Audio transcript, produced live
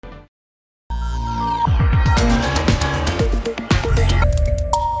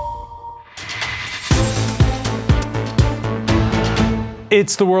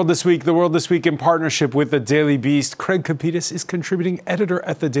It's The World This Week. The World This Week in partnership with The Daily Beast. Craig Kapitas is contributing editor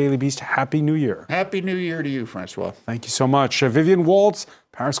at The Daily Beast. Happy New Year. Happy New Year to you, Francois. Thank you so much. Vivian Waltz,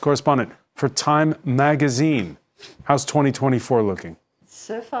 Paris correspondent for Time Magazine. How's 2024 looking?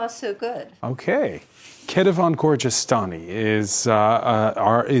 So far, so good. Okay. Kedevan Gorgistani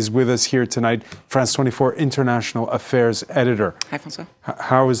is with us here tonight, France 24 International Affairs editor. Hi, Francois.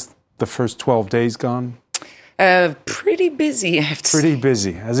 How has the first 12 days gone? Pretty busy, I have to say. Pretty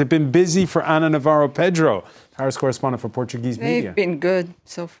busy. Has it been busy for Ana Navarro-Pedro, Paris correspondent for Portuguese media? They've been good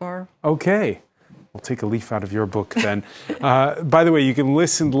so far. Okay. We'll take a leaf out of your book then. By the way, you can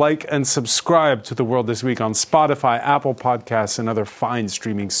listen, like, and subscribe to The World This Week on Spotify, Apple Podcasts, and other fine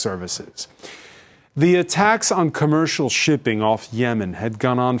streaming services. The attacks on commercial shipping off Yemen had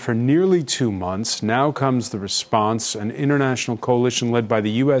gone on for nearly 2 months. Now comes the response, an international coalition led by the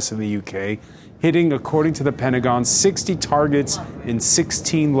U.S. and the U.K., hitting, according to the Pentagon, 60 targets in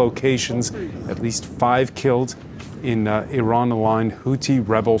 16 locations, at least 5 killed in Iran-aligned Houthi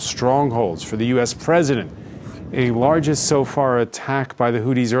rebel strongholds. For the U.S. president, a largest so far attack by the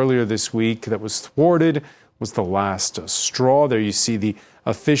Houthis earlier this week that was thwarted was the last straw. There you see the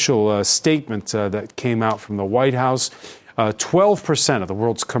official statement that came out from the White House. 12% of the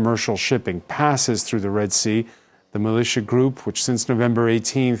world's commercial shipping passes through the Red Sea. The militia group, which since November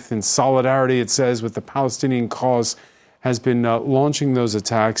 18th, in solidarity, it says, with the Palestinian cause, has been launching those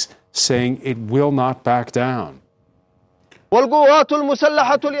attacks, saying it will not back down. The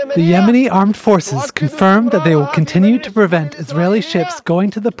Yemeni armed forces confirmed that they will continue to prevent Israeli ships going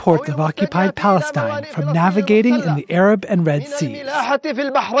to the ports of occupied Palestine from navigating in the Arab and Red Seas.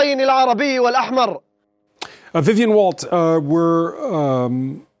 Vivian Walt,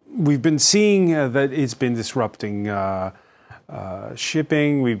 we've been seeing that it's been disrupting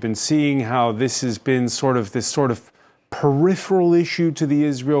shipping. We've been seeing how this has been sort of peripheral issue to the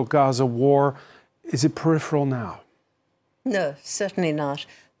Israel-Gaza war. Is it peripheral now? No, certainly not.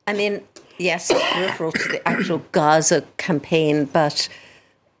 I mean, yes, it's peripheral to the actual Gaza campaign, but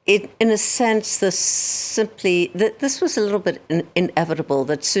in a sense, this was a little bit inevitable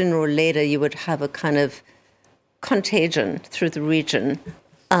that sooner or later you would have a kind of contagion through the region.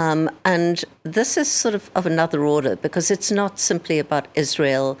 And this is sort of another order, because it's not simply about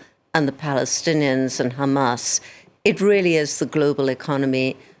Israel and the Palestinians and Hamas. It really is the global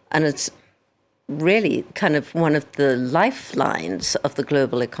economy, and it's really kind of one of the lifelines of the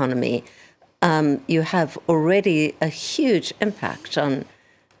global economy. You have already a huge impact on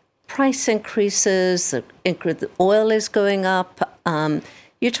price increases. The oil is going up.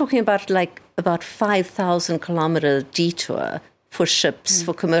 You're talking about 5,000 kilometer detour for ships,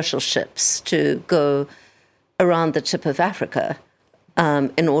 for commercial ships, to go around the tip of Africa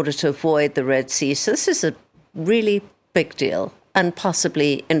in order to avoid the Red Sea. So this is a really big deal, and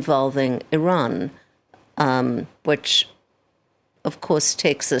possibly involving Iran, which, of course,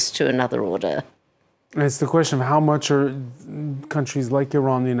 takes this to another order. It's the question of how much are countries like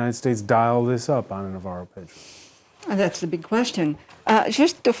Iran, the United States, dial this up, Ana Navarro-Pedro? That's the big question.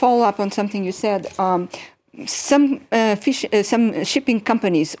 Just to follow up on something you said, some shipping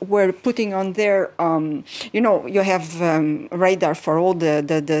companies were putting on their, you have radar for all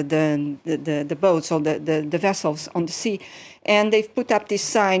the boats or the vessels on the sea, and they've put up these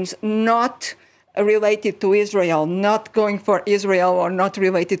signs not related to Israel, not going for Israel or not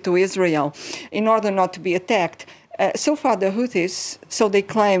related to Israel, in order not to be attacked. So far, the Houthis, so they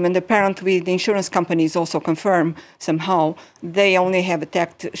claim, and apparently the insurance companies also confirm somehow, they only have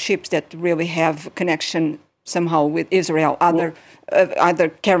attacked ships that really have connection somehow with Israel, either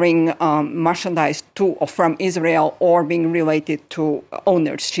carrying merchandise to or from Israel or being related to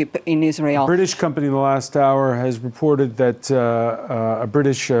ownership in Israel. A British company in the last hour has reported that a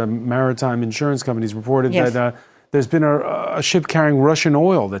British maritime insurance company has reported that there's been a ship carrying Russian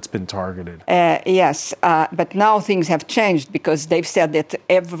oil that's been targeted. Yes, but now things have changed, because they've said that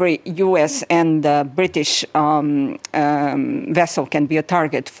every U.S. and British vessel can be a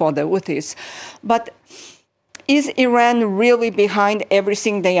target for the Houthis. But is Iran really behind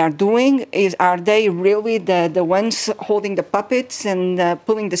everything they are doing? Are they really the ones holding the puppets and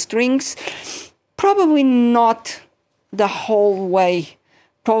pulling the strings? Probably not the whole way.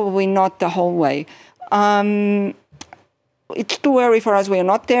 It's too early for us. We are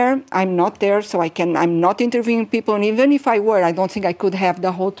not there. I'm not there, so I'm not interviewing people. And even if I were, I don't think I could have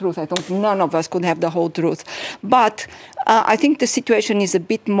the whole truth. I think none of us could have the whole truth. But I think the situation is a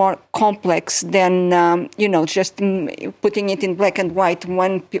bit more complex than, just putting it in black and white.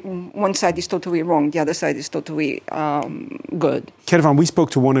 One side is totally wrong. The other side is totally good. Kedevan, we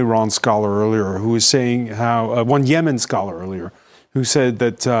spoke to one Iran scholar earlier who was saying how, one Yemen scholar earlier, who said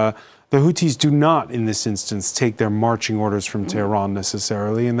that the Houthis do not, in this instance, take their marching orders from Tehran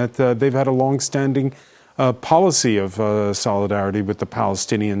necessarily, and that they've had a long-standing policy of solidarity with the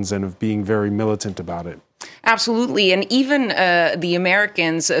Palestinians and of being very militant about it. Absolutely. And even the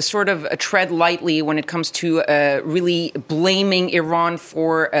Americans sort of tread lightly when it comes to really blaming Iran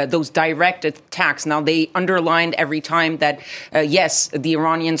for those direct attacks. Now, they underlined every time that, yes, the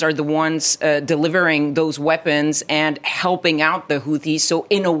Iranians are the ones delivering those weapons and helping out the Houthis. So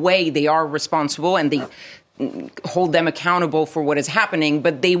in a way, they are responsible and they hold them accountable for what is happening,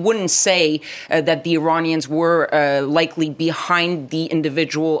 but they wouldn't say that the Iranians were likely behind the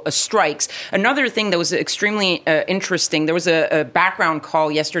individual strikes. Another thing that was extremely interesting, there was a background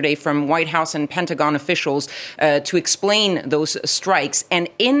call yesterday from White House and Pentagon officials to explain those strikes. And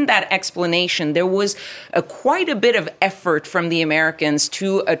in that explanation, there was quite a bit of effort from the Americans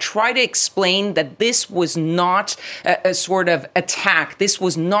to try to explain that this was not a sort of attack. This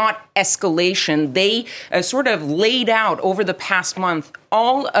was not escalation. They sort of laid out over the past month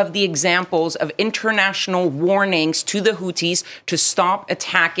all of the examples of international warnings to the Houthis to stop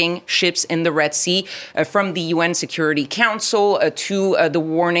attacking ships in the Red Sea, from the UN Security Council to the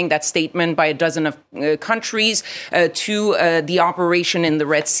warning, that statement by a dozen of countries, to the operation in the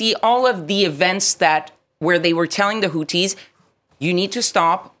Red Sea, all of the events where they were telling the Houthis, you need to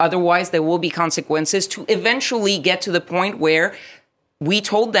stop, otherwise there will be consequences, to eventually get to the point where we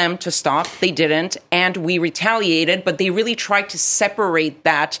told them to stop, they didn't, and we retaliated, but they really tried to separate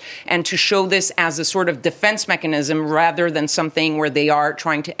that and to show this as a sort of defense mechanism rather than something where they are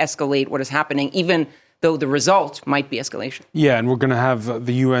trying to escalate what is happening, even though the result might be escalation. Yeah, and we're going to have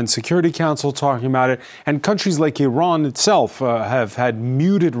the UN Security Council talking about it. And countries like Iran itself have had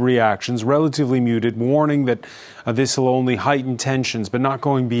muted reactions, relatively muted, warning that this will only heighten tensions, but not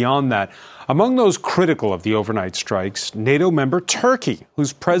going beyond that. Among those critical of the overnight strikes, NATO member Turkey,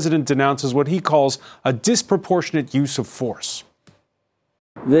 whose president denounces what he calls a disproportionate use of force.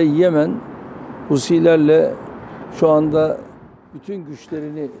 Ve Yemen Husilerle şu anda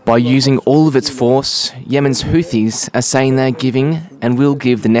by using all of its force, Yemen's Houthis are saying they're giving and will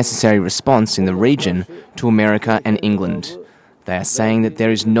give the necessary response in the region to America and England. They are saying that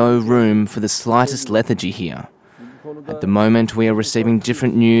there is no room for the slightest lethargy here. At the moment, we are receiving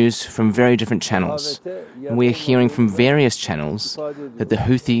different news from very different channels. And we are hearing from various channels that the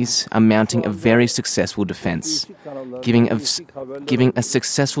Houthis are mounting a very successful defense, giving a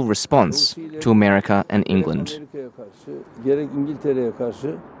successful response to America and England.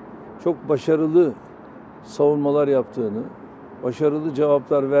 Çok başarılı savunmalar yaptığını, başarılı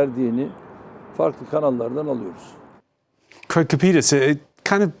cevaplar verdiğini farklı kanallardan alıyoruz. Kapitas, it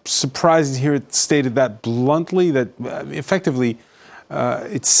kind of surprising to hear it stated that bluntly, that effectively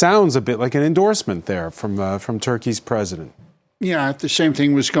it sounds a bit like an endorsement there from Turkey's president. Yeah, if the same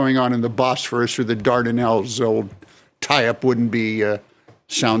thing was going on in the Bosphorus or the Dardanelles, old tie-up wouldn't be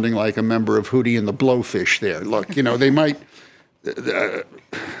sounding like a member of Houthi and the Blowfish there. Look, you know, they might...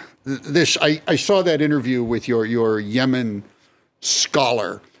 I saw that interview with your Yemen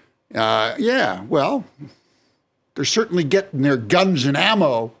scholar. Yeah, well, they're certainly getting their guns and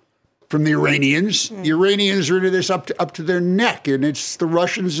ammo from the Iranians. The Iranians are into this up to their neck, and it's the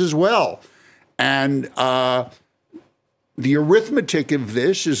Russians as well. And the arithmetic of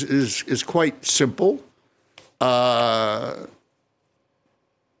this is quite simple. The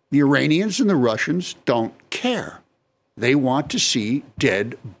Iranians and the Russians don't care. They want to see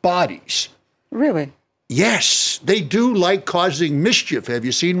dead bodies. Really? Yes, they do like causing mischief. Have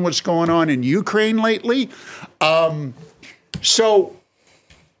you seen what's going on in Ukraine lately? So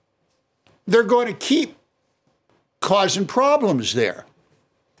they're going to keep causing problems there.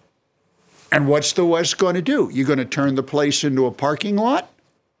 And what's the West going to do? You're going to turn the place into a parking lot?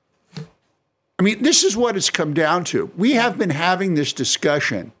 I mean, this is what it's come down to. We have been having this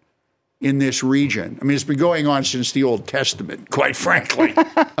discussion in this region. I mean, it's been going on since the Old Testament, quite frankly.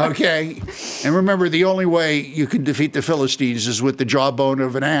 Okay? And remember, the only way you can defeat the Philistines is with the jawbone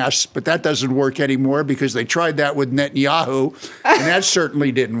of an ass, but that doesn't work anymore because they tried that with Netanyahu, and that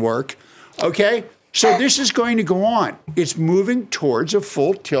certainly didn't work. Okay? So this is going to go on. It's moving towards a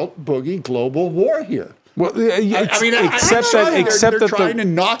full tilt boogie global war here. Well, they're trying to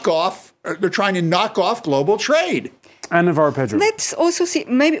knock off global trade. And Navarro Pedro. Let's also see,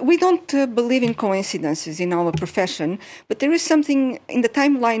 maybe we don't believe in coincidences in our profession, but there is something in the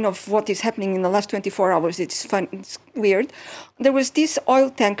timeline of what is happening in the last 24 hours. It's fun, it's weird. There was this oil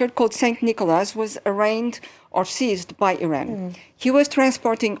tanker called St. Nicholas was arraigned or seized by Iran. He was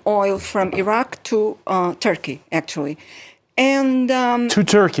transporting oil from Iraq to Turkey, actually. And to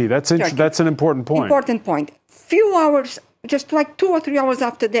Turkey. That's an important point. Important point. Few hours just like 2 or 3 hours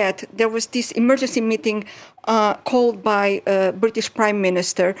after that, there was this emergency meeting called by British Prime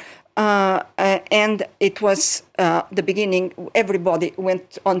Minister, and it was the beginning. Everybody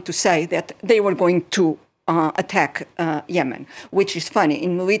went on to say that they were going to attack Yemen, which is funny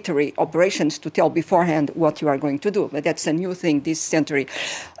in military operations to tell beforehand what you are going to do. But that's a new thing this century.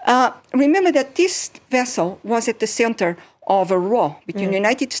 Remember that this vessel was at the center of a war between the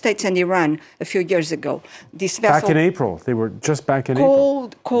United States and Iran a few years ago. This vessel, back in April. They were just back in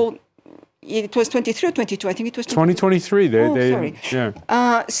April. It was 23 or 22. I think it was 2023. Sorry.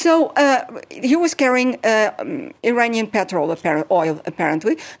 Yeah. So he was carrying Iranian oil,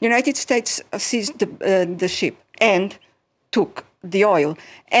 apparently. The United States seized the ship and took the oil.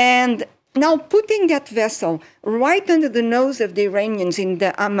 And now putting that vessel right under the nose of the Iranians in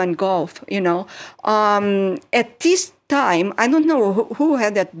the Amman Gulf, at this time, I don't know who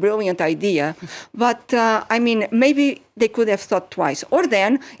had that brilliant idea, but maybe they could have thought twice. Or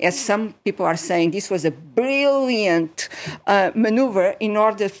then, as some people are saying, this was a brilliant maneuver in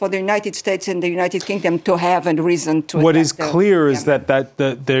order for the United States and the United Kingdom to have a reason to. What is clear is that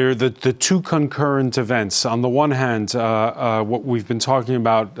they're the two concurrent events. On the one hand, what we've been talking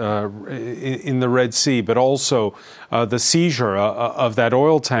about in the Red Sea, but also the seizure of that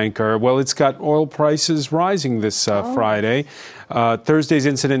oil tanker. Well, it's got oil prices rising this Friday. Thursday's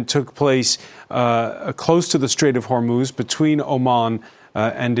incident took place close to the Strait of Hormuz between Oman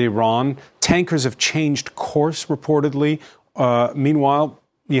and Iran. Tankers have changed course, reportedly. Meanwhile,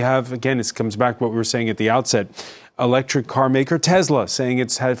 you have, again, it comes back to what we were saying at the outset, electric car maker Tesla saying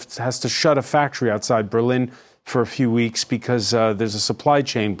it has to shut a factory outside Berlin for a few weeks because there's a supply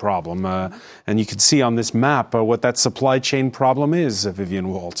chain problem. And you can see on this map what that supply chain problem is, Vivian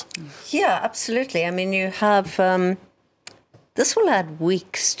Walt. Yeah, absolutely. I mean, you have... this will add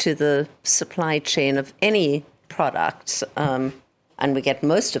weeks to the supply chain of any products, and we get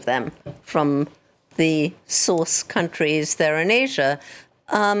most of them from the source countries there in Asia.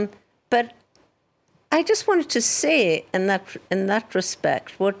 But I just wanted to say in that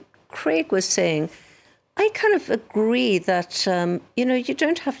respect, what Craig was saying, I kind of agree that, you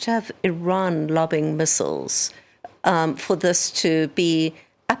don't have to have Iran lobbing missiles for this to be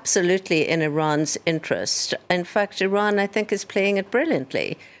absolutely in Iran's interest. In fact, Iran, I think, is playing it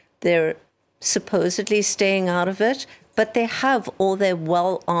brilliantly. They're supposedly staying out of it, but they have all their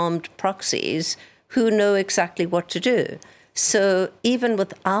well-armed proxies who know exactly what to do. So even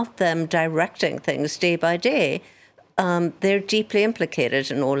without them directing things day by day, they're deeply implicated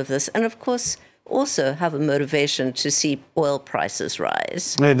in all of this. And of course, also have a motivation to see oil prices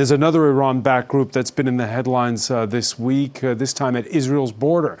rise. And there's another Iran-backed group that's been in the headlines this week, this time at Israel's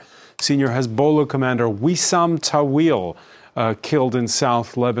border. Senior Hezbollah commander Wissam Tawil killed in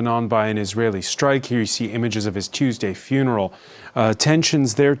South Lebanon by an Israeli strike. Here you see images of his Tuesday funeral.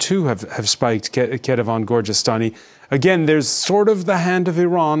 Tensions there, too, have spiked. Kedevan Gorjestani. Again, there's sort of the hand of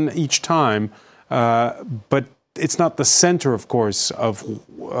Iran each time, but it's not the center, of course, of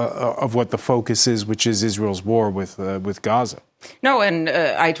what the focus is, which is Israel's war with Gaza. No, and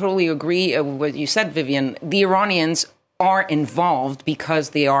I totally agree with what you said, Vivian. The Iranians are involved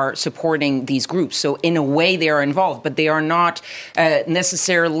because they are supporting these groups. So in a way, they are involved, but they are not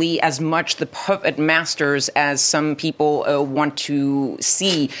necessarily as much the puppet masters as some people want to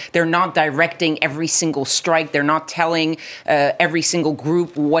see. They're not directing every single strike. They're not telling every single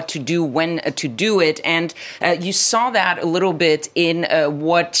group what to do, when to do it. And you saw that a little bit in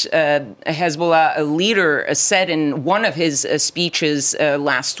what a Hezbollah leader said in one of his speeches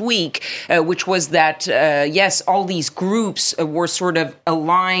last week, which was that, yes, all these groups were sort of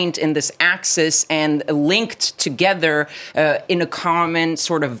aligned in this axis and linked together in a common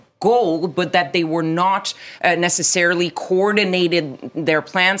sort of goal, but that they were not necessarily coordinated their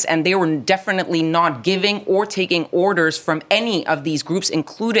plans, and they were definitely not giving or taking orders from any of these groups,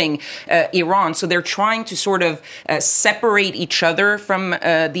 including Iran. So they're trying to sort of separate each other from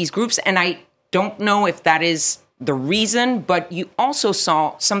these groups, and I don't know if that is the reason, but you also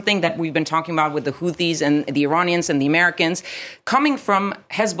saw something that we've been talking about with the Houthis and the Iranians and the Americans coming from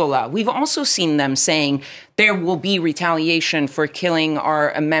Hezbollah. We've also seen them saying there will be retaliation for killing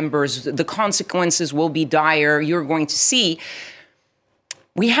our members. The consequences will be dire. You're going to see.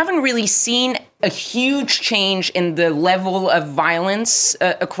 We haven't really seen a huge change in the level of violence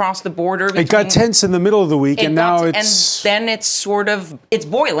across the border. It got tense in the middle of the week, and now it's... And then it's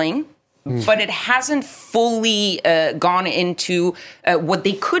boiling. But it hasn't fully gone into what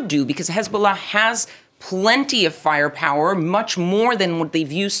they could do, because Hezbollah has plenty of firepower, much more than what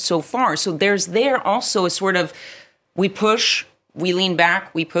they've used so far. So there's also a sort of, we push, we lean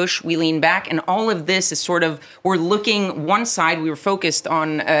back, we push, we lean back. And all of this is sort of, we're looking one side, we were focused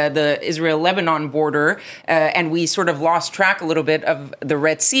on the Israel-Lebanon border, and we sort of lost track a little bit of the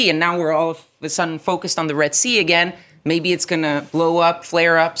Red Sea. And now we're all of a sudden focused on the Red Sea again. Maybe it's going to blow up,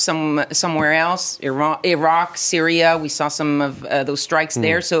 flare up somewhere else. Iraq, Syria, we saw some of those strikes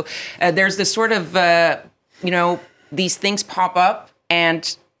there. So there's this sort of, these things pop up.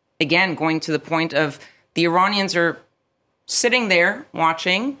 And again, going to the point of the Iranians are sitting there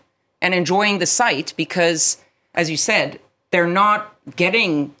watching and enjoying the sight because, as you said, they're not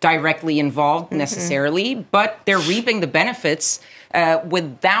getting directly involved necessarily, but they're reaping the benefits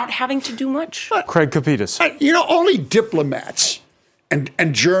without having to do much. Craig Kapitas. Only diplomats and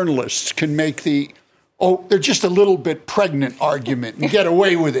journalists can make they're just a little bit pregnant argument and get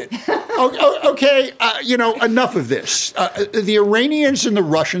away with it. Okay, enough of this. The Iranians and the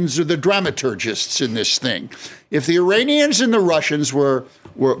Russians are the dramaturgists in this thing. If the Iranians and the Russians were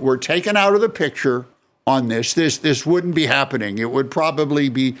taken out of the picture on this wouldn't be happening. It would probably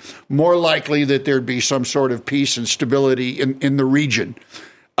be more likely that there'd be some sort of peace and stability in the region.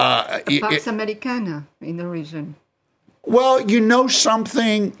 Pax Americana in the region. Well, you know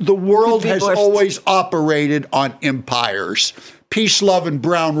something? The world has always operated on empires. Peace, love, and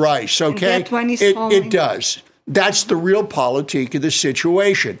brown rice, okay? It does. That's the real politique of the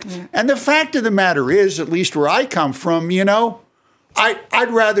situation. Yeah. And the fact of the matter is, at least where I come from, I'd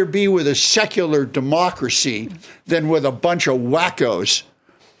rather be with a secular democracy than with a bunch of wackos,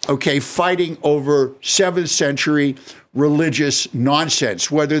 okay, fighting over 7th century religious nonsense,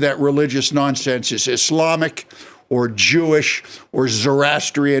 whether that religious nonsense is Islamic or Jewish or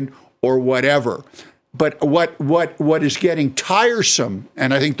Zoroastrian or whatever. But what is getting tiresome,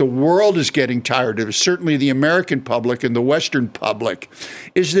 and I think the world is getting tired of it, certainly the American public and the Western public,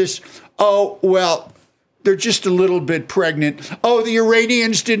 is this, they're just a little bit pregnant. Oh, the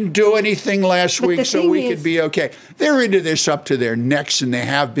Iranians didn't do anything last week, so we could be okay. They're into this up to their necks, and they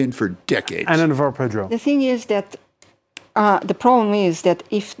have been for decades. Ana Navarro Pedro. The thing is that the problem is that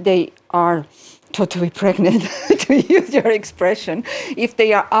if they are totally pregnant, to use your expression, if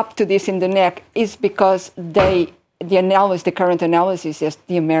they are up to this in the neck, is because the current analysis is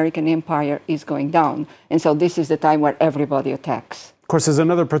the American empire is going down. And so this is the time where everybody attacks. Of course, there's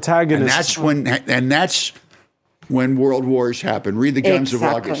another protagonist. And that's when world wars happen. Read the Guns of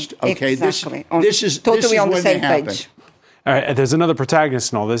August. Okay, exactly. This is totally on the when same they happen. page. All right, there's another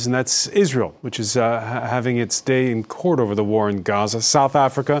protagonist in all this, and that's Israel, which is having its day in court over the war in Gaza. South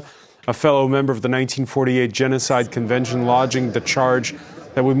Africa, a fellow member of the 1948 Genocide Convention, lodging the charge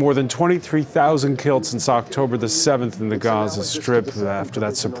that with more than 23,000 killed since October the 7th in the Gaza Strip after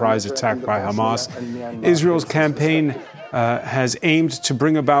that surprise attack by Hamas. Israel's campaign has aimed to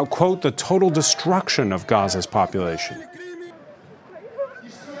bring about, quote, the total destruction of Gaza's population.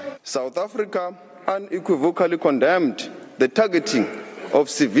 South Africa unequivocally condemned the targeting of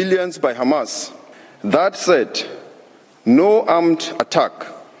civilians by Hamas. That said, no armed attack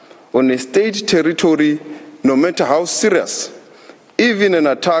on a state territory, no matter how serious, even an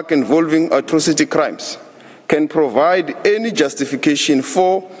attack involving atrocity crimes, can provide any justification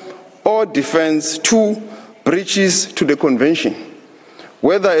for or defense to breaches to the convention,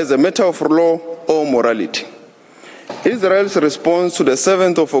 whether as a matter of law or morality. Israel's response to the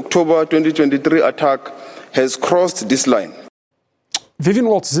 7th of October 2023 attack has crossed this line. Vivian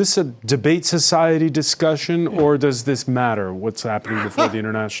Waltz, is this a debate society discussion, or does this matter, what's happening before the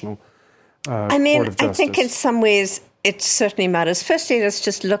International Court of Justice? I think in some ways it certainly matters. Firstly, let's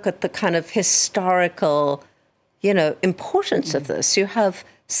just look at the kind of historical, importance of this. You have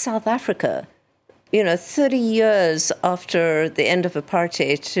South Africa, 30 years after the end of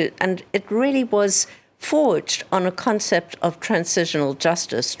apartheid, and it really was forged on a concept of transitional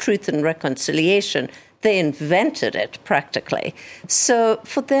justice, truth and reconciliation. They invented it practically. So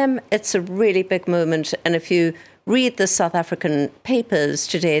for them, it's a really big moment. And if you read the South African papers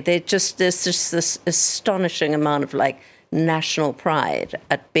today, there's just this astonishing amount of national pride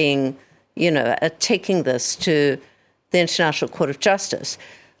at being, at taking this to the International Court of Justice.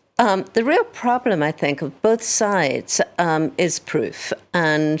 The real problem, I think, of both sides is proof.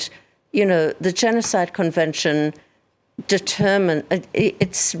 And, the Genocide Convention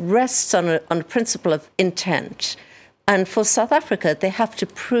it rests on a principle of intent. And for South Africa, they have to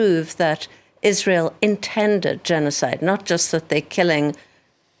prove that Israel intended genocide, not just that they're killing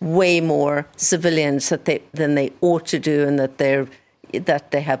way more civilians than they ought to do, and that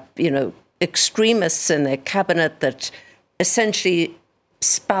they have extremists in their cabinet that essentially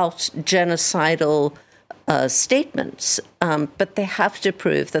spout genocidal statements. But they have to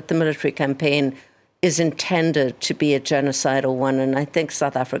prove that the military campaign is intended to be a genocidal one. And I think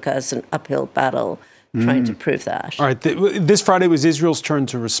South Africa has an uphill battle trying to prove that. All right. This Friday was Israel's turn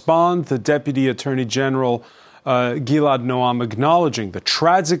to respond. The Deputy Attorney General, Gilad Noam, acknowledging the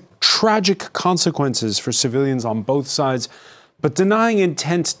tragic consequences for civilians on both sides, but denying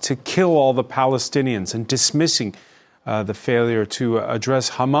intent to kill all the Palestinians and dismissing the failure to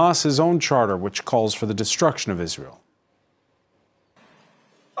address Hamas's own charter, which calls for the destruction of Israel.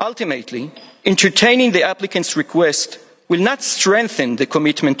 Ultimately, entertaining the applicant's request will not strengthen the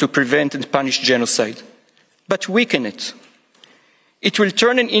commitment to prevent and punish genocide, but weaken it. It will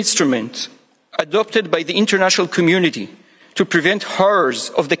turn an instrument adopted by the international community to prevent horrors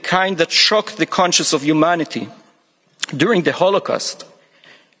of the kind that shocked the conscience of humanity during the Holocaust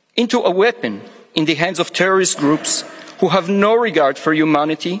into a weapon in the hands of terrorist groups who have no regard for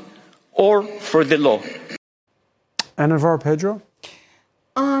humanity or for the law. Anavar Pedro?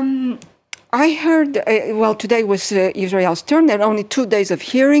 I heard, today was Israel's turn. There are only 2 days of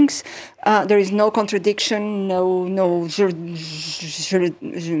hearings. There is no contradiction, no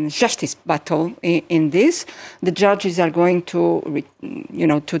justice battle in this. The judges are going to,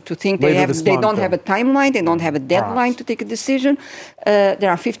 to think they don't have a timeline, they don't have a deadline to take a decision. There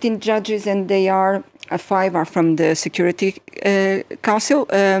are 15 judges, and they are 5 are from the Security Council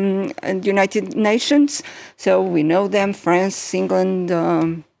and United Nations. So we know them: France, England,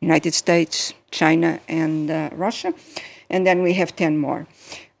 United States, China, and Russia. And then we have 10 more.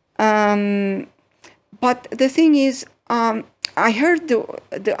 But the thing is, I heard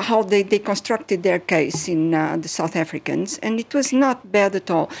how they constructed their case in the South Africans, and it was not bad at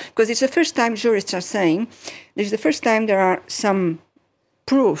all. Because it's the first time jurists are saying, this is the first time there are some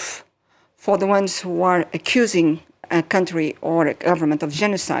proof for the ones who are accusing a country or a government of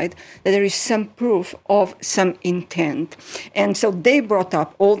genocide, that there is some proof of some intent. And so they brought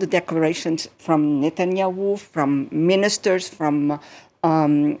up all the declarations from Netanyahu, from ministers, from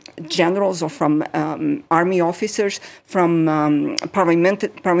generals or from army officers, from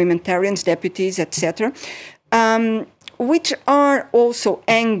parliamentarians, deputies, etc., which are also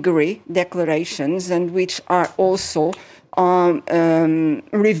angry declarations and which are also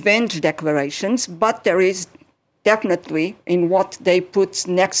revenge declarations, but there is definitely in what they put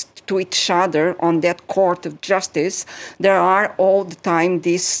next to each other on that court of justice, there are all the time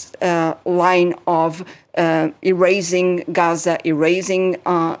this line of erasing Gaza, erasing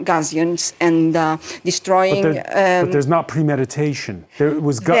Gazians, and destroying. But there's not premeditation. It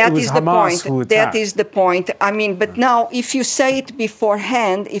was Hamas who attacked. That is the point. I mean, but now if you say it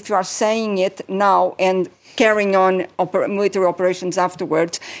beforehand, if you are saying it now and carrying on military operations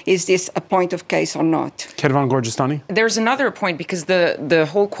afterwards, is this a point of case or not? Kedvan Gorgistani? There's another point, because the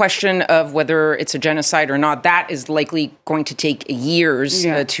whole question of whether it's a genocide or not, that is likely going to take years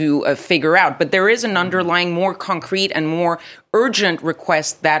to figure out. But there is an underlying more concrete and more urgent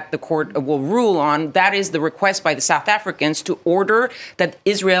request that the court will rule on. That is the request by the South Africans to order that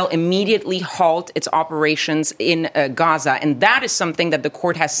Israel immediately halt its operations in Gaza. And that is something that the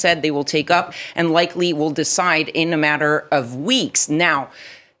court has said they will take up and likely will decide in a matter of weeks. Now,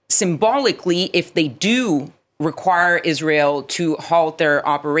 symbolically, if they do require Israel to halt their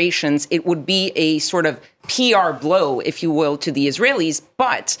operations, it would be a sort of PR blow, if you will, to the Israelis.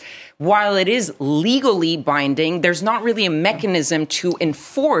 But while it is legally binding, there's not really a mechanism to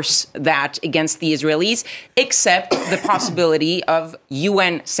enforce that against the Israelis, except the possibility of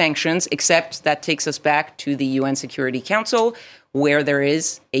UN sanctions, except that takes us back to the UN Security Council, where there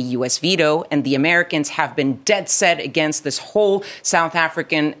is a U.S. veto, and the Americans have been dead set against this whole South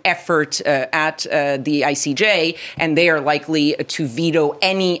African effort at the ICJ, and they are likely to veto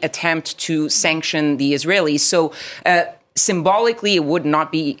any attempt to sanction the Israelis. So symbolically, it would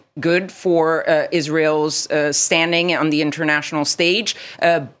not be good for Israel's standing on the international stage,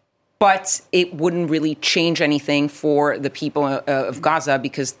 but it wouldn't really change anything for the people of Gaza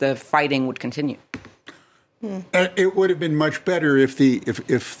because the fighting would continue. It would have been much better if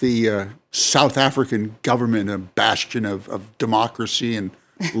the South African government, a bastion of democracy and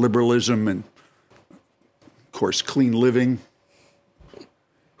liberalism and, of course, clean living,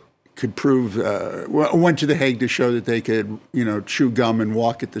 could prove went to The Hague to show that they could, chew gum and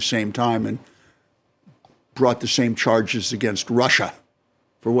walk at the same time, and brought the same charges against Russia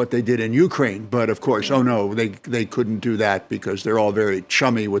for what they did in Ukraine. But of course, they couldn't do that because they're all very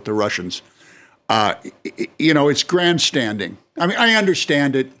chummy with the Russians. It's grandstanding. I mean, I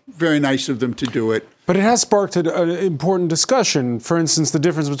understand it. Very nice of them to do it. But it has sparked an important discussion. For instance, the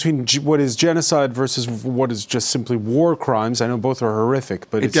difference between what is genocide versus what is just simply war crimes. I know both are horrific,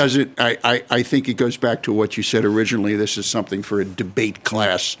 but it doesn't. I think it goes back to what you said originally. This is something for a debate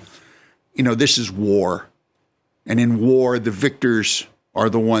class. this is war. And in war, the victors are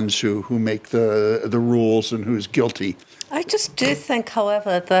the ones who make the rules and who's guilty. I just do think,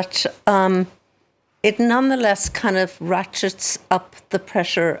 however, that it nonetheless kind of ratchets up the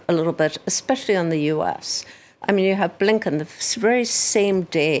pressure a little bit, especially on the U.S. I mean, you have Blinken the very same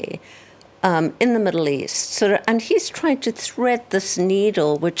day in the Middle East. And he's trying to thread this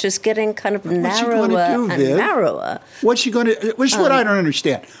needle, which is getting kind of narrower and narrower. What's he going to do? This is what I don't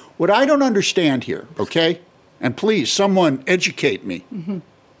understand. What I don't understand here, okay, and please, someone educate me,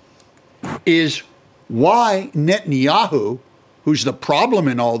 is why Netanyahu, who's the problem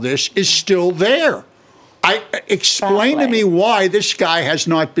in all this, is still there. Explain to me why this guy has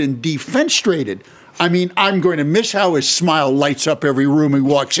not been defenestrated. I mean, I'm going to miss how his smile lights up every room he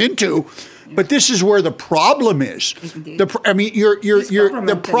walks into, but this is where the problem is. The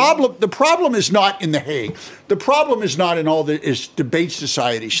problem is not in The Hague. The problem is not in all this debate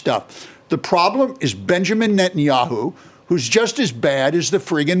society stuff. The problem is Benjamin Netanyahu, who's just as bad as the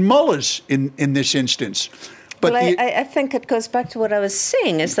friggin' mullahs in this instance. But I think it goes back to what I was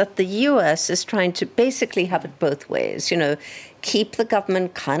saying, is that the U.S. is trying to basically have it both ways. Keep the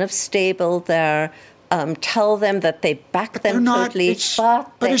government kind of stable there, tell them that they back them totally,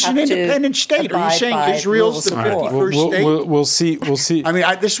 but it's an independent state. Are you saying Israel's the 51st state? We'll see. I mean,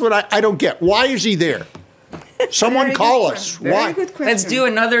 this is what I don't get. Why is he there? Someone call us. Why? Let's do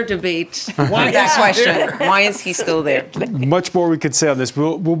another debate. Why that question? Why is he still there? Much more we could say on this.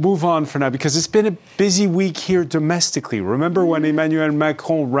 We'll move on for now because it's been a busy week here domestically. Remember when Emmanuel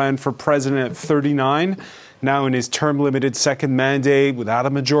Macron ran for president at 39? Now in his term-limited second mandate, without a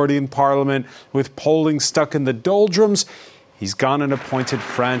majority in parliament, with polling stuck in the doldrums, he's gone and appointed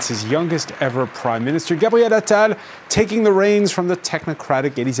France's youngest ever prime minister, Gabriel Attal, taking the reins from the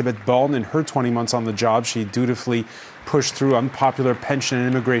technocratic Elisabeth Borne. In her 20 months on the job, she dutifully pushed through unpopular pension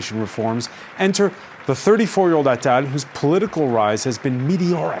and immigration reforms. Enter the 34-year-old Attal, whose political rise has been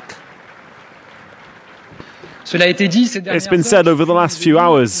meteoric. It's been said over the last few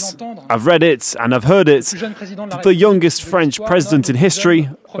hours, I've read it and I've heard it, that the youngest French president in history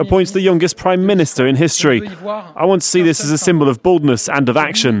appoints the youngest prime minister in history. I want to see this as a symbol of boldness and of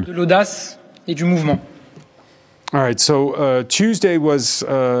action. All right, so Tuesday was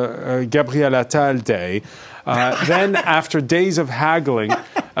Gabriel Attal Day. Then, after days of haggling,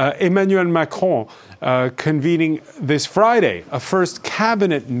 Emmanuel Macron convening this Friday a first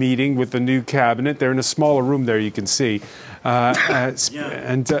cabinet meeting with the new cabinet. They're in a smaller room there, you can see.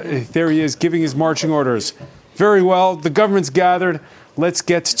 And there he is giving his marching orders. Very well, the government's gathered. Let's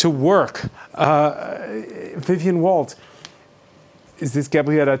get to work. Vivian Walt, is this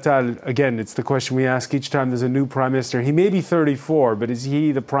Gabriel Attal? Again, it's the question we ask each time there's a new prime minister. He may be 34, but is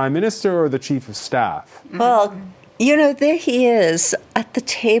he the prime minister or the chief of staff? Well, there he is at the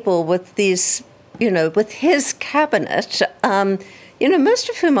table with these, with his cabinet, most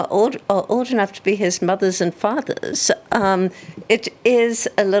of whom are old enough to be his mothers and fathers. It is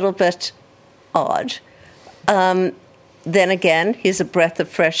a little bit odd. Then again, he's a breath of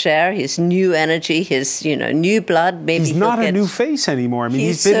fresh air. He's new energy. He's, new blood. Maybe he's not a new face anymore. I mean,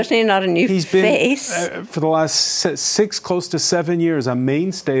 he's certainly not a new face. Been, for the last 6, close to 7 years, a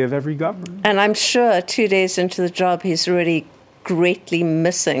mainstay of every government. And I'm sure 2 days into the job, he's really greatly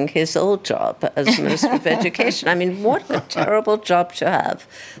missing his old job as Minister of Education. I mean, what a terrible job to have.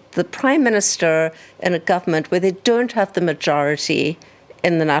 The Prime Minister in a government where they don't have the majority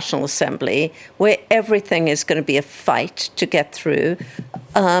in the National Assembly, where everything is going to be a fight to get through,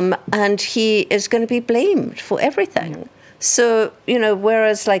 and he is going to be blamed for everything. So,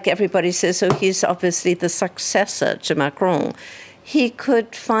 whereas like everybody says, he's obviously the successor to Macron, he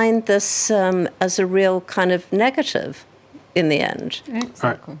could find this as a real kind of negative in the end.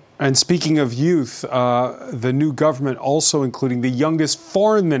 Exactly. Right. And speaking of youth, the new government also including the youngest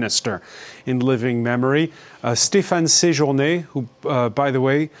foreign minister in living memory, Stéphane Séjourné, who, by the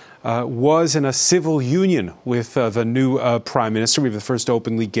way, was in a civil union with the new prime minister. We have the first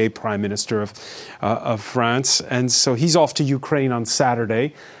openly gay prime minister of France. And so he's off to Ukraine on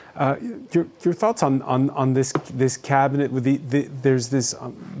Saturday. Your thoughts on this cabinet with there's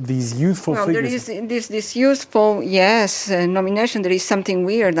these youthful figures? There is this youthful nomination. There is something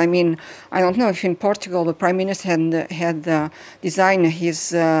weird. I mean, I don't know if in Portugal the prime minister had designed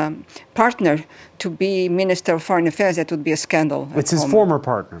his partner to be Minister of Foreign Affairs. That would be a scandal. It's his former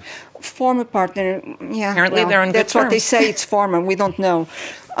partner. Former partner, yeah. Apparently they're on good terms. That's what they say. It's former. We don't know.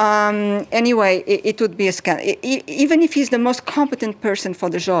 Anyway, it would be a scandal. Even if he's the most competent person for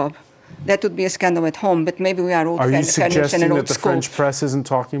the job, that would be a scandal at home. But maybe we are old-fashioned and old school. Are you suggesting that the French press isn't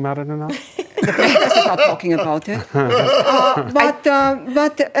talking about it enough? The press is not talking about it. But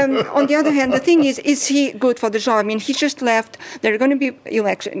on the other hand, the thing is he good for the job? I mean, he just left. There are going to be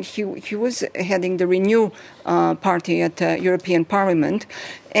elections. He was heading the Renew party at European Parliament,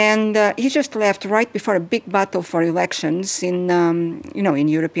 and he just left right before a big battle for elections in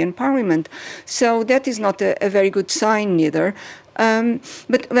European Parliament. So that is not a very good sign neither.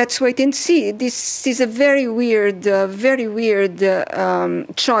 But let's wait and see. This is a very weird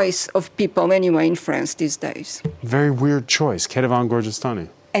choice of people anyway in France these days. Very weird choice. Ketevan Gorgestani.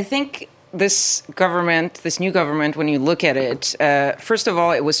 I think this new government, when you look at it, first of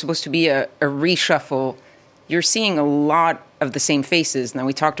all, it was supposed to be a reshuffle. You're seeing a lot of the same faces. Now,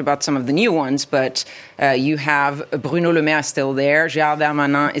 we talked about some of the new ones, but you have Bruno Le Maire is still there, Gérald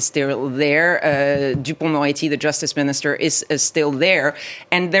Darmanin is still there, Dupond-Moretti, the justice minister, is still there.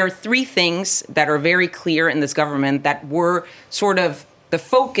 And there are three things that are very clear in this government that were sort of the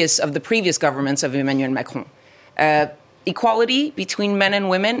focus of the previous governments of Emmanuel Macron. Equality between men and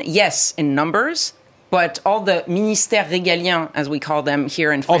women, yes, in numbers, but all the ministères régaliens, as we call them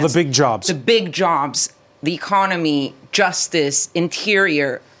here in France. All the big jobs. The big jobs. The economy, justice,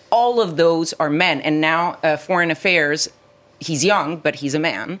 interior, all of those are men. And now foreign affairs, he's young, but he's a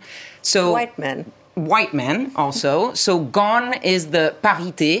man. So white men. White men also. So gone is the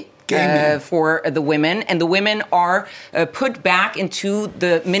parité for the women. And the women are put back into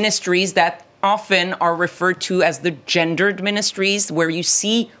the ministries that often are referred to as the gendered ministries, where you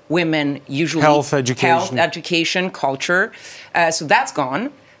see women usually. Health, education, culture. So that's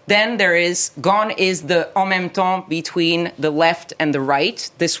gone. Then gone is the en même temps between the left and the right.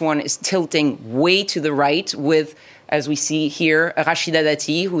 This one is tilting way to the right with, as we see here, Rachida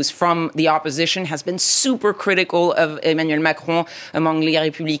Dati, who's from the opposition, has been super critical of Emmanuel Macron among les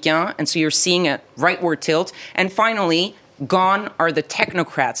Républicains. And so you're seeing a rightward tilt. And finally, gone are the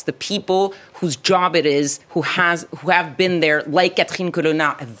technocrats, the people whose job it is, who have been there, like Catherine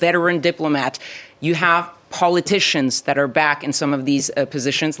Colonna, a veteran diplomat. You have politicians that are back in some of these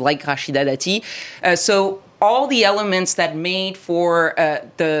positions, like Rachida Dati. So all the elements that made for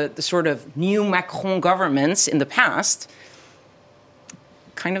the sort of new Macron governments in the past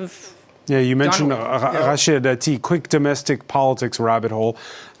kind of... Yeah, you mentioned Rachida Dati, quick domestic politics rabbit hole.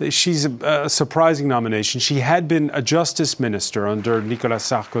 She's a surprising nomination. She had been a justice minister under Nicolas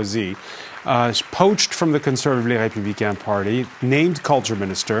Sarkozy, poached from the Conservative Les Républicains party, named culture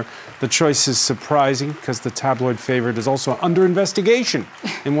minister. The choice is surprising because the tabloid favorite is also under investigation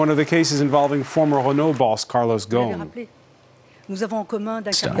in one of the cases involving former Renault boss Carlos Ghosn.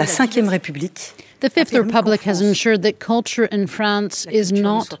 The Fifth Republic has ensured that culture in France is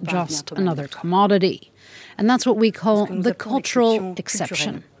not just another commodity. And that's what we call the cultural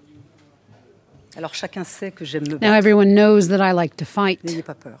exception. Now everyone knows that I like to fight.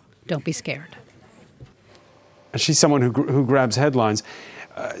 Don't be scared. She's someone who grabs headlines.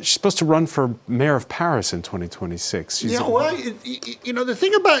 She's supposed to run for mayor of Paris in 2026. The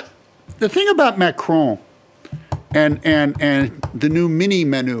thing about Macron and the new mini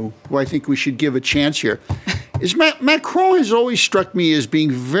menu, who I think we should give a chance here, is Macron has always struck me as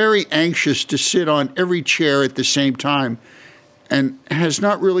being very anxious to sit on every chair at the same time, and has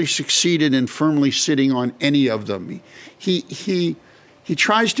not really succeeded in firmly sitting on any of them. He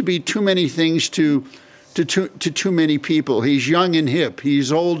tries to be too many things to too many people. He's young and hip.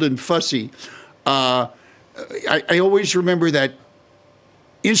 He's old and fussy. I always remember that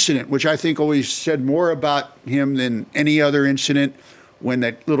incident, which I think always said more about him than any other incident, when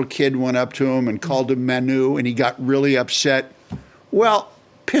that little kid went up to him and called him Manu, and he got really upset. Well,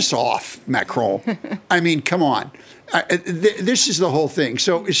 piss off, Macron. I mean, come on. This is the whole thing.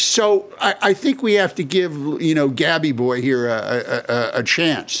 So I think we have to give Gabby Boy here a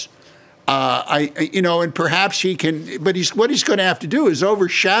chance. And perhaps he can. But what he's going to have to do is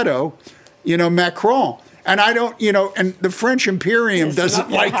overshadow, Macron. And I don't, and the French Imperium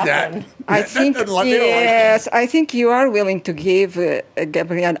doesn't like that. I think, yes, I think you are willing to give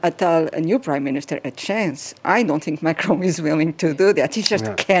Gabriel Attal, a new prime minister, a chance. I don't think Macron is willing to do that. He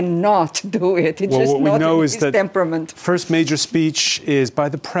just cannot do it. It's just not in his temperament. First major speech is by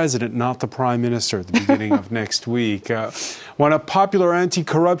the president, not the prime minister, at the beginning of next week. When a popular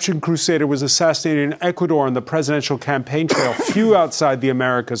anti-corruption crusader was assassinated in Ecuador on the presidential campaign trail, few outside the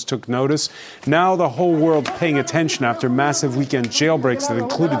Americas took notice. Now the whole world paying attention after massive weekend jailbreaks that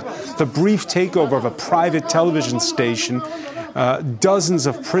included the brief takeover of a private television station. Dozens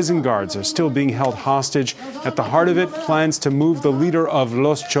of prison guards are still being held hostage. At the heart of it, plans to move the leader of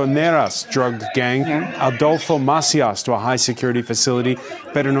Los Choneras drug gang, Adolfo Macias, to a high-security facility,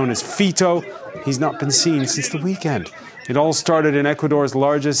 better known as Fito. He's not been seen since the weekend. It all started in Ecuador's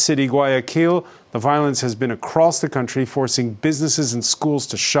largest city, Guayaquil. The violence has been across the country, forcing businesses and schools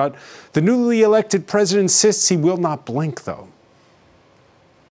to shut. The newly elected president insists he will not blink, though.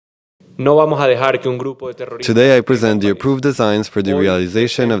 Today I present the approved designs for the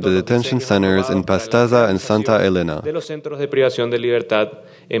realization of the detention centers in Pastaza and Santa Elena.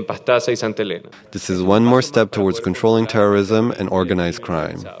 This is one more step towards controlling terrorism and organized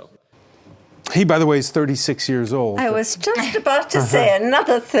crime. He, by the way, is 36 years old. I was just about to say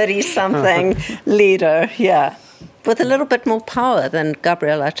another 30-something leader, yeah, with a little bit more power than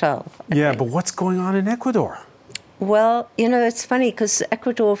Gabriel Attal. Yeah, but what's going on in Ecuador? Well, you know, it's funny because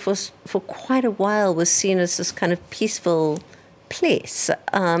Ecuador for quite a while was seen as this kind of peaceful place.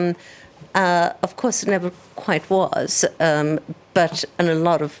 Of course, it never quite was, but a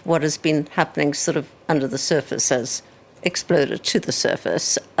lot of what has been happening sort of under the surface has exploded to the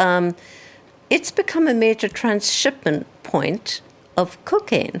surface. It's become a major transshipment point of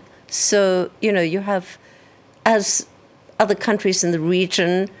cocaine. So, you know, you have, as other countries in the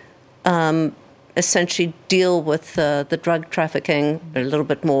region essentially deal with the drug trafficking a little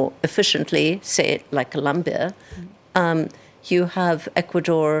bit more efficiently, say like Colombia, you have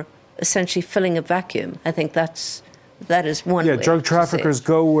Ecuador essentially filling a vacuum. I think that is one way. Yeah, drug traffickers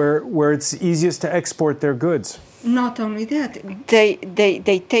go where it's easiest to export their goods. Not only that,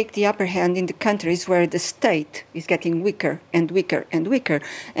 they take the upper hand in the countries where the state is getting weaker and weaker and weaker.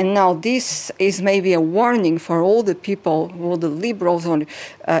 And now this is maybe a warning for all the people, all the liberals or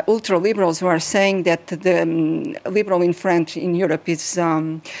ultra-liberals who are saying that the liberal in French in Europe is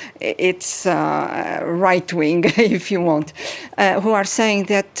right-wing, if you want, who are saying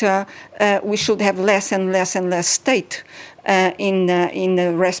that we should have less and less and less state in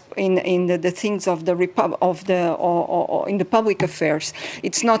the things of the in the public affairs.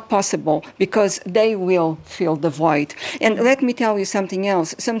 It's not possible because they will fill the void. And let me tell you something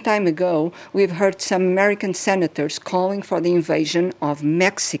else. Some time ago, we've heard some American senators calling for the invasion of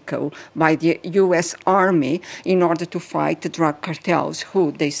Mexico by the U.S. Army in order to fight the drug cartels,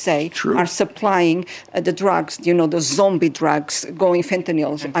 who they say are supplying the drugs, you know, the zombie drugs, going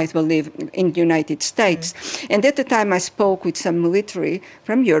fentanyl, I believe, in the United States. And at the time I spoke with some military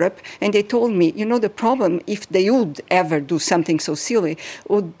from Europe, and they told me, you know, the problem, if they would ever do something so silly,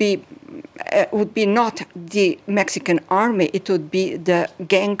 would be not the Mexican army, it would be the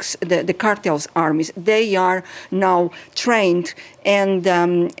gangs, the cartels' armies. They are now trained and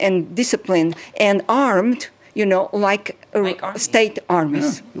disciplined and armed, you know, like state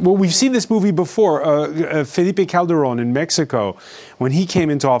armies. Yeah. Well, we've seen this movie before. Felipe Calderon in Mexico, when he came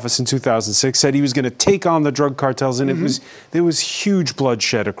into office in 2006, said he was going to take on the drug cartels, and there was huge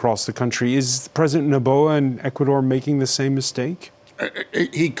bloodshed across the country. Is President Noboa in Ecuador making the same mistake?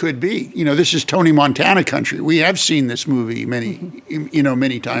 He could be. You know, this is Tony Montana country. We have seen this movie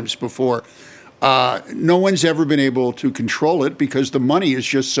many times before. No one's ever been able to control it because the money is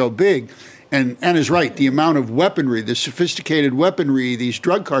just so big. And Anna's right, the amount of weaponry, the sophisticated weaponry these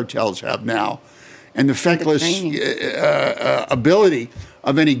drug cartels have now, and the feckless ability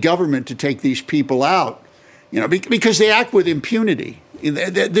of any government to take these people out, you know, because they act with impunity.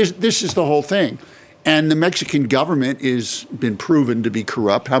 This is the whole thing. And the Mexican government has been proven to be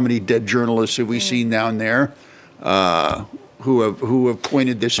corrupt. How many dead journalists have we seen down there who have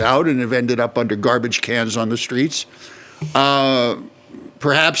pointed this out and have ended up under garbage cans on the streets?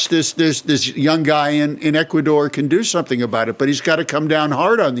 Perhaps this young guy in Ecuador can do something about it, but he's got to come down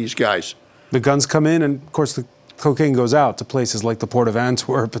hard on these guys. The guns come in, and of course the cocaine goes out to places like the port of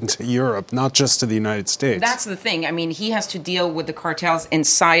Antwerp and to Europe, not just to the United States. That's the thing. I mean, he has to deal with the cartels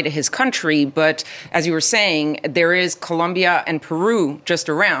inside his country, but as you were saying, there is Colombia and Peru just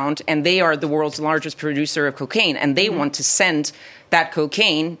around, and they are the world's largest producer of cocaine, and they want to send that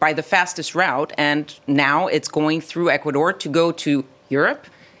cocaine by the fastest route, and now it's going through Ecuador to go to Europe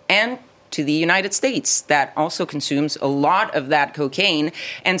and to the United States that also consumes a lot of that cocaine.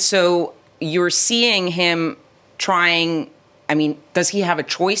 And so you're seeing him trying, I mean, does he have a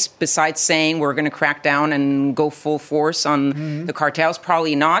choice besides saying we're going to crack down and go full force on the cartels?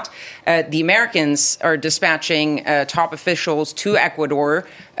 Probably not. The Americans are dispatching top officials to Ecuador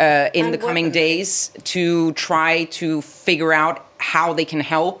in the coming days to try to figure out how they can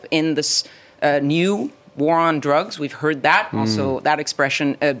help in this new war on drugs. We've heard that, also that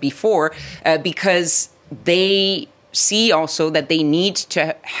expression before, because they see also that they need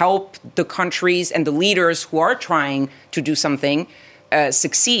to help the countries and the leaders who are trying to do something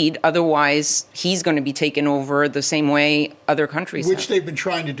succeed. Otherwise, he's going to be taken over the same way other countries Which have. they've been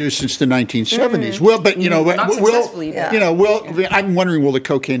trying to do since the 1970s. Well, but, Not successfully, but- I'm wondering, will the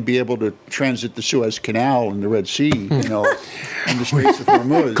cocaine be able to transit the Suez Canal and the Red Sea, and the Straits of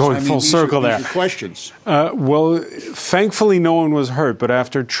Hormuz? Going full circle there. These are questions. Well, thankfully no one was hurt, but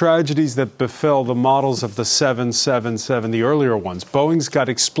after tragedies that befell the models of the 777, the earlier ones, Boeing's got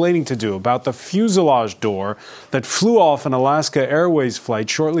explaining to do about the fuselage door that flew off an Alaska Airways flight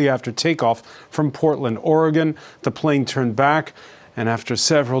shortly after takeoff from Portland, Oregon. The plane turned back, and after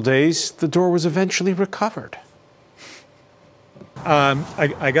several days, the door was eventually recovered.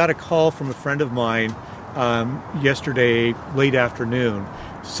 I got a call from a friend of mine yesterday late afternoon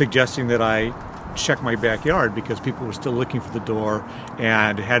suggesting that I check my backyard because people were still looking for the door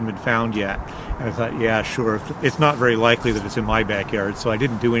and it hadn't been found yet. And I thought, yeah, sure. It's not very likely that it's in my backyard, so I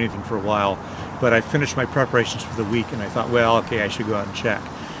didn't do anything for a while. But I finished my preparations for the week and I thought, well, okay, I should go out and check.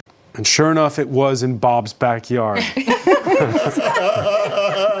 And sure enough, it was in Bob's backyard.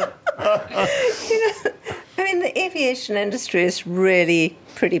 The aviation industry is really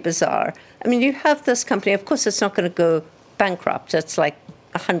pretty bizarre. You have this company, of course, it's not going to go bankrupt. It's like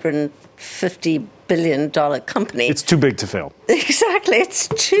 $150 billion company. It's too big to fail. Exactly. It's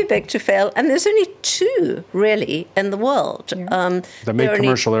too big to fail. And there's only two, really, in the world. That make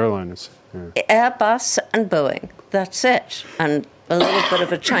commercial airliners. Yeah. Airbus and Boeing. That's it. And a little bit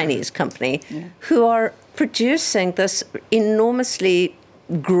of a Chinese company who are producing this enormously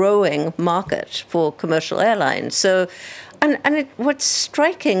growing market for commercial airlines. So, what's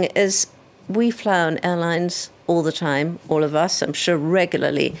striking is we fly on airlines all the time, all of us, I'm sure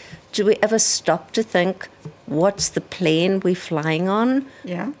regularly. Do we ever stop to think, what's the plane we're flying on?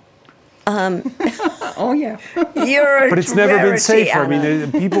 Yeah. Oh, yeah. But it's never been safer.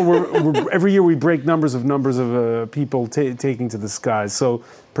 Anna. People were every year we break numbers of people taking to the skies. So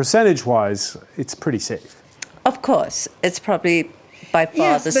percentage-wise, it's pretty safe. Of course. It's probably by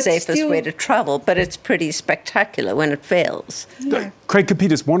far the safest way to travel, but it's pretty spectacular when it fails. Yeah. Craig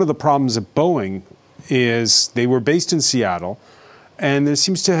Kapitas, one of the problems at Boeing is they were based in Seattle, and there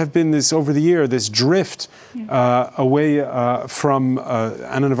seems to have been over the year, this drift away from,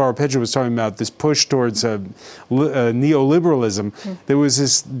 Ana Navarro-Pedro was talking about this push towards neoliberalism. There was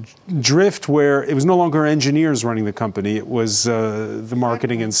this drift where it was no longer engineers running the company, it was the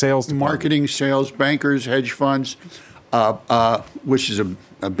marketing and sales department. Marketing, sales, bankers, hedge funds, which is a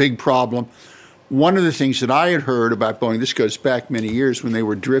big problem. One of the things that I had heard about Boeing, this goes back many years when they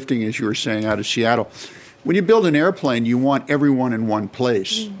were drifting, as you were saying, out of Seattle. When you build an airplane, you want everyone in one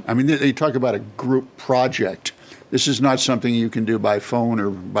place. They talk about a group project. This is not something you can do by phone or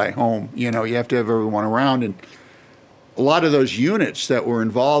by home. You have to have everyone around. And a lot of those units that were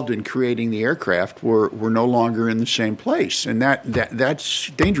involved in creating the aircraft were no longer in the same place. And that's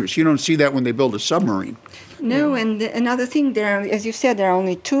dangerous. You don't see that when they build a submarine. No, and another thing, as you said, there are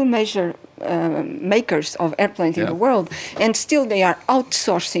only two major makers of airplanes in the world, and still they are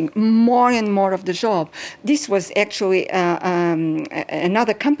outsourcing more and more of the job. This was actually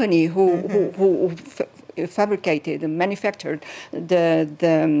another company who fabricated and manufactured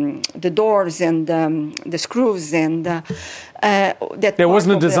the doors and the screws and that. There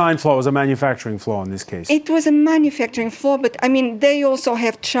wasn't a design flaw; it was a manufacturing flaw in this case. It was a manufacturing flaw, but they also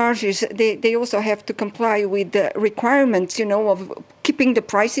have charges. They also have to comply with the requirements, of keeping the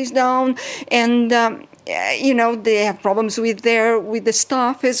prices down, and they have problems with the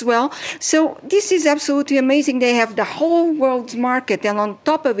staff as well. So this is absolutely amazing. They have the whole world's market, and on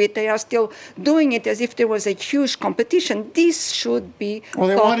top of it, they are still doing it as if there was a huge competition. This should be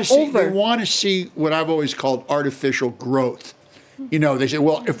they want to see what I've always called artificial growth. They say,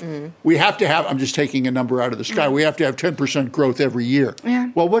 well, if we have to have, I'm just taking a number out of the sky, we have to have 10% growth every year. Yeah.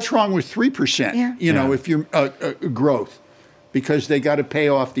 Well, what's wrong with 3%? If you're growth? Because they got to pay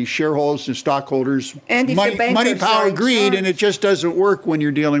off these shareholders and stockholders. And money, power, greed, and it just doesn't work when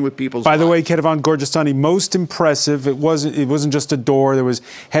you're dealing with people's By the way, lives. Ketevan Gorjestani, most impressive, it wasn't just a door, there was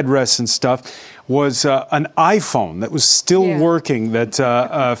headrests and stuff, was an iPhone that was still working that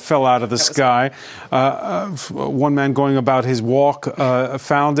fell out of the sky. One man going about his walk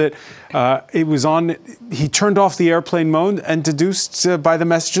found it. It was on. He turned off the airplane mode and deduced by the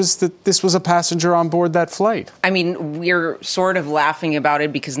messages that this was a passenger on board that flight. We're sort of laughing about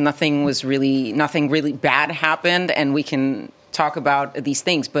it because nothing really bad happened, and we can talk about these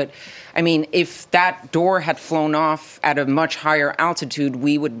things. But if that door had flown off at a much higher altitude,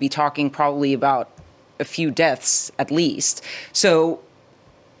 we would be talking probably about a few deaths at least. So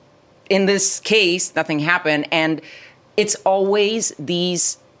in this case, nothing happened, and it's always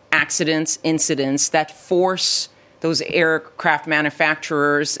these incidents that force those aircraft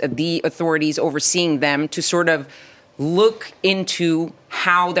manufacturers, the authorities overseeing them, to sort of look into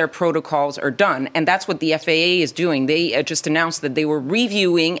how their protocols are done. And that's what the FAA is doing. They just announced that they were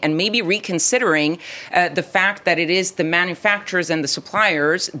reviewing and maybe reconsidering the fact that it is the manufacturers and the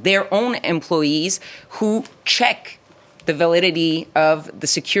suppliers, their own employees, who check the validity of the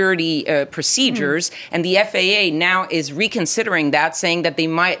security procedures. And the FAA now is reconsidering that, saying that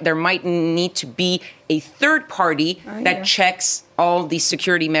there might need to be a third party that checks all these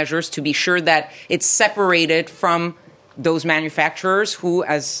security measures to be sure that it's separated from those manufacturers who,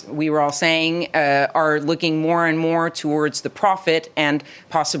 as we were all saying, are looking more and more towards the profit and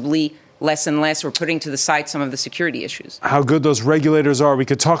possibly less and less, or putting to the side some of the security issues. How good those regulators are. We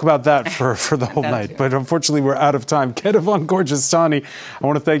could talk about that for the whole night, but unfortunately we're out of time. Kedevan Gorgestani, I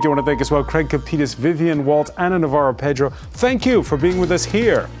want to thank you. I want to thank as well Craig Capitas, Vivian Walt, Anna Navarro-Pedro. Thank you for being with us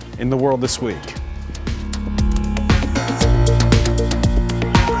here in The World This Week.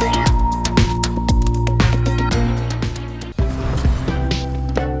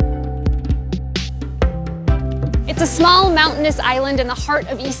 It's a small mountainous island in the heart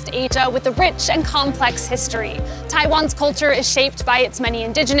of East Asia with a rich and complex history. Taiwan's culture is shaped by its many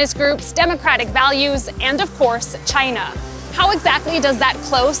indigenous groups, democratic values, and of course, China. How exactly does that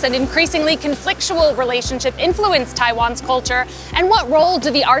close and increasingly conflictual relationship influence Taiwan's culture? And what role do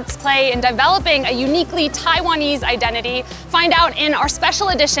the arts play in developing a uniquely Taiwanese identity? Find out in our special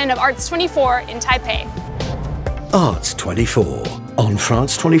edition of Arts 24 in Taipei. Arts 24 on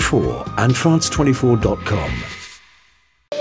France 24 and France24.com.